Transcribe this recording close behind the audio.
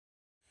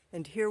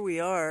And here we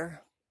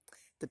are,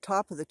 the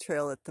top of the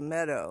trail at the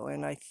meadow,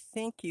 and I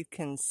think you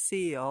can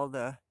see all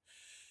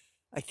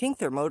I think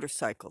they're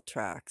motorcycle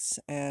tracks.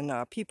 And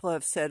people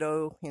have said,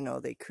 oh,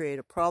 they create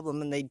a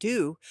problem, and they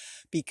do,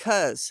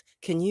 because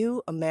can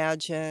you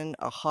imagine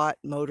a hot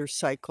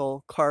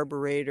motorcycle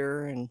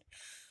carburetor and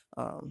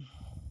um,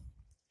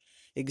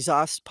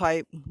 exhaust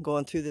pipe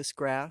going through this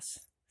grass?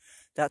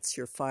 That's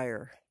your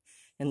fire.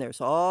 And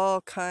there's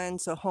all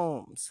kinds of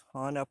homes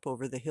on up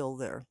over the hill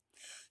there.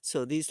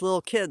 So these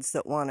little kids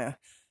that want to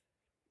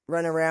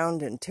run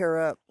around and tear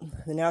up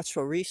the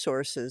natural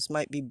resources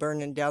might be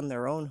burning down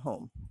their own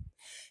home.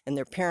 And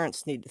their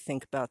parents need to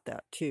think about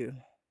that too.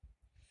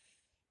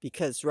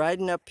 Because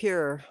riding up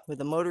here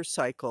with a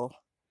motorcycle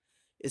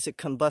is a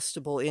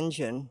combustible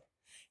engine,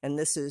 and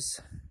this is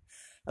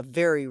a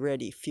very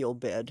ready fuel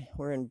bed.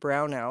 We're in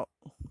brownout,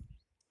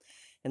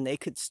 and they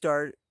could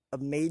start a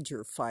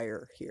major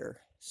fire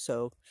here.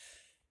 So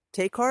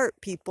take heart,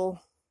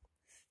 people.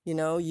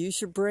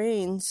 Use your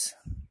brains.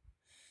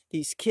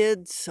 These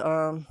kids,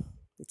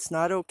 it's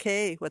not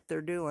okay what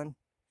they're doing.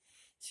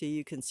 See,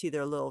 you can see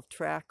their little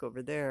track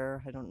over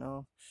there. I don't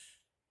know.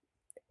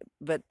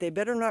 But they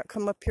better not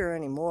come up here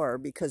anymore,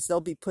 because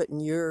they'll be putting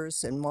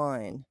yours and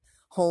mine,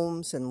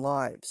 homes and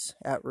lives,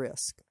 at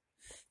risk.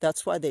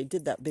 That's why they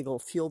did that big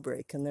old fuel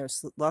break. And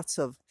there's lots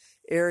of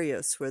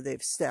areas where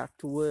they've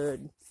stacked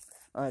wood,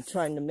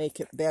 trying to make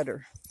it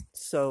better.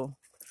 So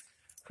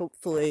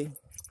hopefully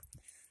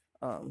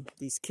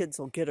these kids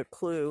will get a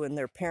clue, and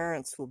their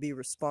parents will be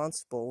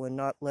responsible and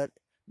not let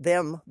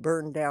them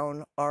burn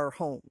down our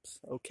homes.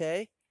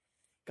 Okay?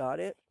 Got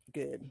it?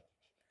 Good.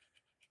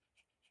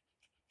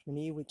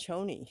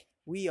 Mniwiconi.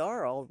 We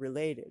are all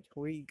related.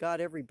 We got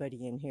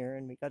everybody in here,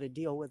 and we got to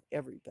deal with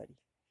everybody.